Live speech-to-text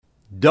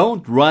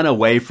Don't run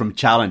away from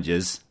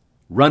challenges.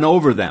 Run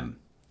over them.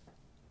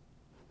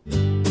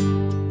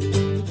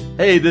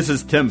 Hey, this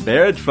is Tim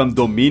Baird from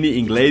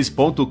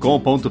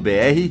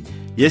domineinglês.com.br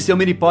e esse é o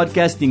mini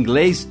podcast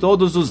inglês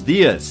todos os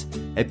dias,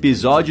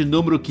 episódio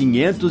número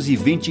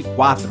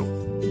 524.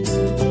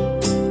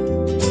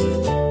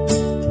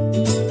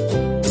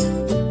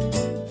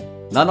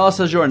 Na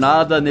nossa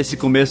jornada nesse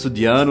começo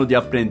de ano de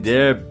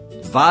aprender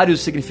vários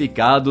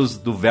significados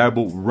do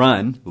verbo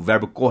run, o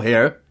verbo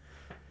correr,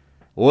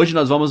 hoje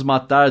nós vamos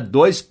matar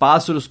 2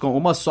 pássaros com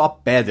uma só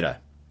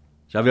pedra.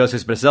 Já viu essa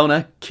expressão,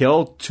 né?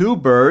 Kill 2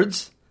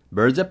 birds.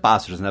 Birds é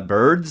pássaros, né?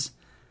 Birds,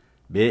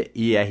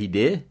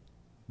 B-I-R-D,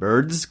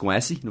 birds com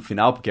S no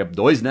final, porque é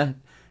 2, né?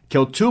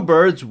 Kill 2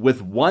 birds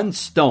with 1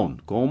 stone,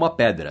 com uma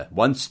pedra,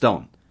 1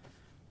 stone.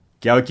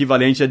 Que é o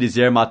equivalente a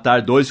dizer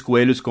matar 2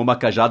 coelhos com uma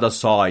cajada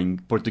só, em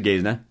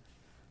português, né?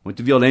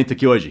 Muito violento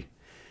aqui hoje.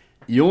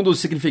 E um dos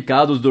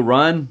significados do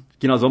run,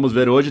 que nós vamos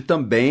ver hoje,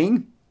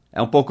 também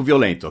é um pouco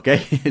violento, ok?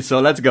 So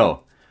let's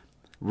go.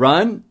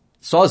 Run,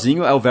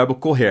 sozinho, é o verbo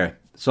correr.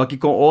 Só que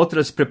com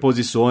outras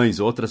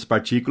preposições, outras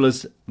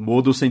partículas,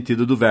 muda o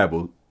sentido do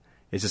verbo.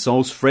 Esses são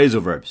os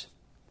phrasal verbs.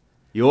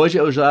 E hoje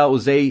eu já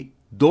usei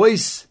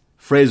 2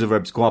 phrasal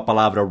verbs com a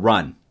palavra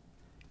run,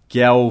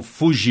 que é o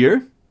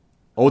fugir,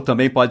 ou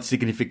também pode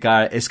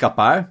significar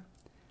escapar,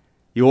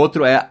 e o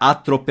outro é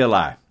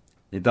atropelar.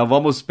 Então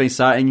vamos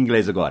pensar em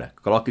inglês agora.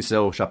 Coloque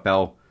seu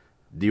chapéu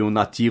de um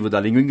nativo da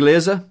língua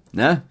inglesa,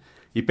 né?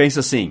 E pensa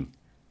assim,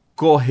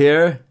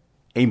 correr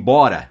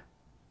embora,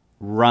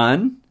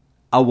 run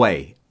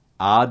away,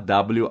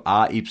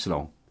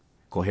 A-W-A-Y.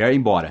 Correr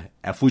embora,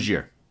 é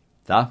fugir,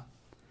 tá?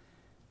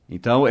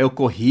 Então, eu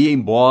corri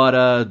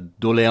embora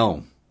do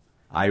leão.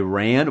 I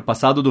ran, o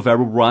passado do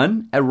verbo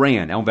run é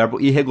ran, é um verbo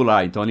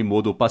irregular, então ele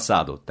muda o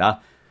passado, tá?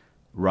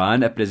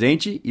 Run é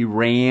presente e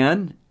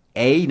ran,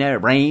 né?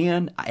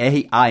 Ran,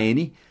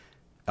 R-A-N,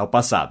 é o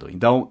passado.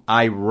 Então,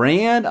 I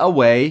ran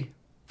away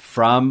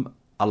from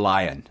a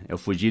lion. Eu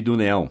fugi do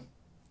leão.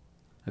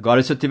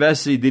 Agora, se eu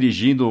estivesse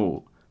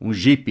dirigindo um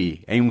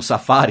Jeep em um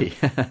safari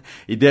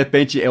e de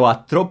repente eu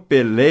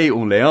atropelei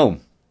um leão,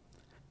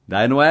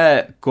 daí não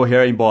é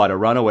correr embora,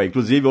 run away.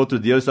 Inclusive, outro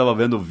dia eu estava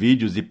vendo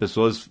vídeos de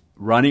pessoas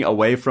running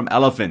away from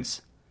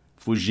elephants,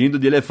 fugindo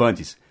de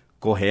elefantes.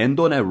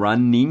 Correndo, né,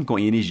 running com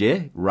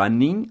ING,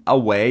 running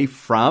away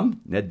from,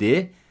 né,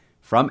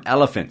 from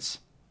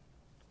elephants.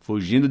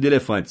 Fugindo de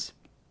elefantes.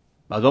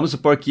 Mas vamos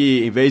supor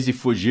que em vez de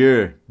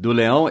fugir do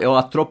leão, eu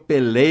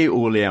atropelei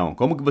o leão.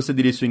 Como que você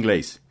diria isso em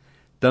inglês?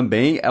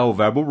 Também é o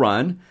verbo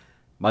run,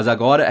 mas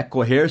agora é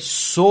correr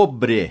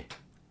sobre,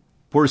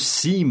 por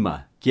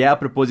cima, que é a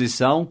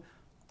preposição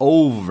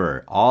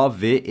over,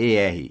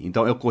 O-V-E-R.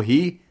 Então, eu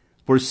corri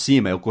por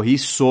cima, eu corri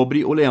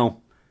sobre o leão.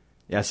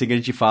 É assim que a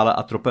gente fala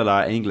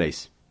atropelar em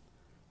inglês.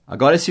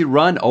 Agora, esse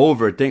run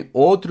over tem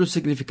outros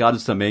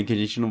significados também que a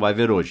gente não vai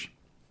ver hoje.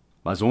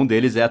 Mas um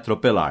deles é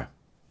atropelar.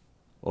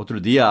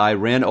 Outro dia, I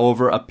ran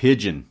over a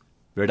pigeon.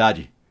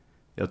 Verdade.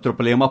 Eu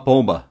atropelei uma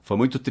pomba. Foi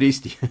muito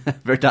triste.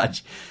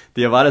 Verdade.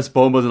 Tinha várias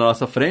pombas na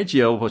nossa frente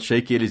e eu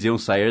achei que eles iam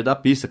sair da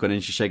pista quando a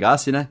gente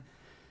chegasse, né?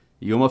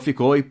 E uma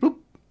ficou e plup,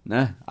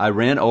 né? I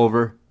ran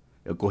over.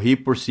 Eu corri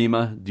por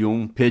cima de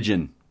um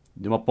pigeon,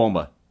 de uma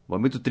pomba. Foi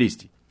muito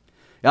triste.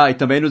 E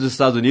também nos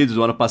Estados Unidos,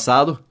 no ano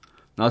passado,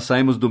 nós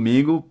saímos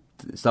domingo,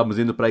 estávamos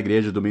indo para a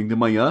igreja domingo de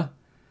manhã.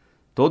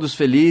 Todos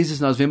felizes,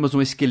 nós vimos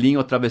um esquilinho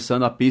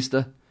atravessando a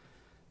pista.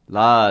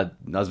 Lá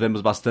nós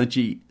vemos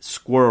bastante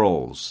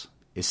squirrels.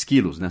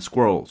 Esquilos, né?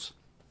 Squirrels.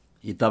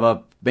 E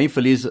estava bem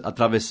feliz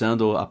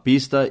atravessando a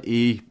pista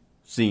e,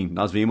 sim,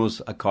 nós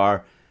vimos a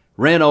car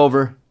ran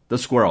over the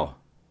squirrel.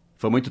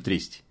 Foi muito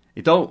triste.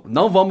 Então,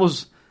 não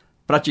vamos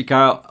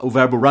praticar o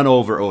verbo run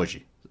over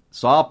hoje.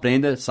 Só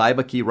aprenda,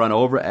 saiba que run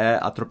over é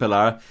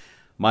atropelar,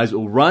 mas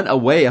o run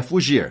away é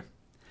fugir.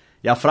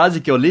 E a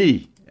frase que eu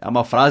li é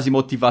uma frase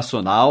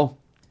motivacional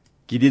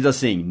que diz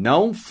assim,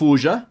 não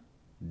fuja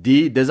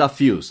de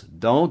desafios.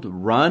 Don't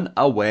run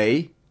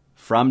away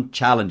from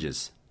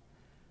challenges.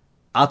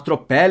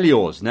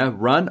 Atropele-os, né?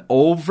 Run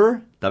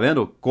over, tá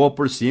vendo? Corra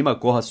por cima,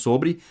 corra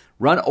sobre.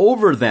 Run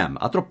over them.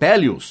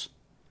 Atropele-os.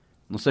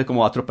 Não sei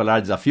como atropelar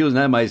desafios,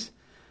 né? Mas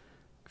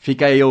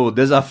fica aí o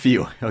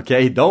desafio,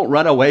 ok? Don't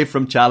run away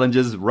from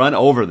challenges, run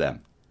over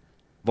them.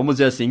 Vamos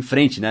dizer assim, em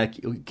frente, né?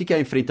 O que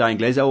é enfrentar em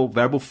inglês? É o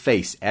verbo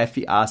face,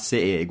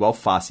 F-A-C-E, igual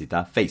face,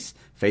 tá? Face.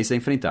 Face é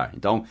enfrentar.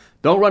 Então,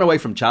 don't run away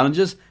from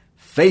challenges,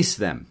 face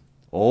them.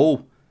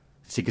 Ou,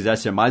 se quiser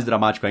ser mais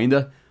dramático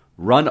ainda,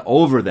 run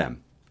over them.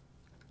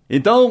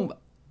 Então,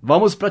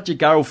 vamos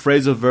praticar o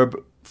phrasal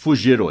verb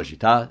fugir hoje,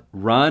 tá?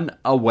 Run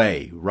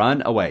away,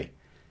 run away.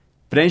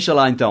 Preencha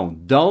lá, então.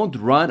 Don't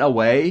run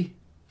away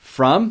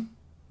from,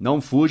 não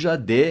fuja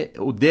de,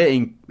 o de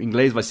em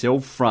inglês vai ser o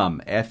from,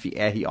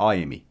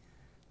 F-R-O-M.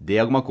 De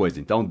alguma coisa.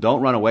 Então,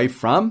 don't run away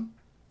from.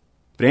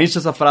 Preencha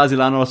essa frase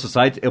lá no nosso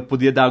site. Eu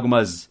podia dar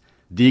algumas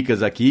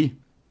dicas aqui,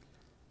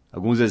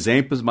 alguns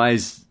exemplos,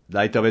 mas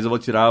daí talvez eu vou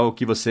tirar o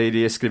que você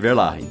iria escrever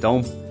lá.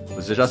 Então,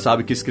 você já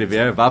sabe o que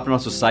escrever. Vá para o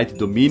nosso site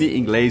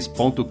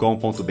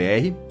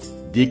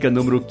domineinglês.com.br Dica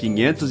número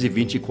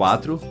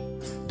 524.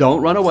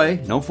 Don't run away.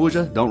 Não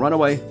fuja. Don't run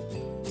away.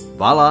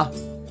 Vá lá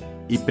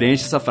e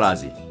preencha essa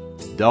frase.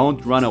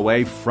 Don't run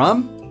away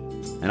from.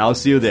 And I'll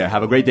see you there.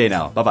 Have a great day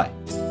now.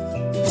 Bye-bye.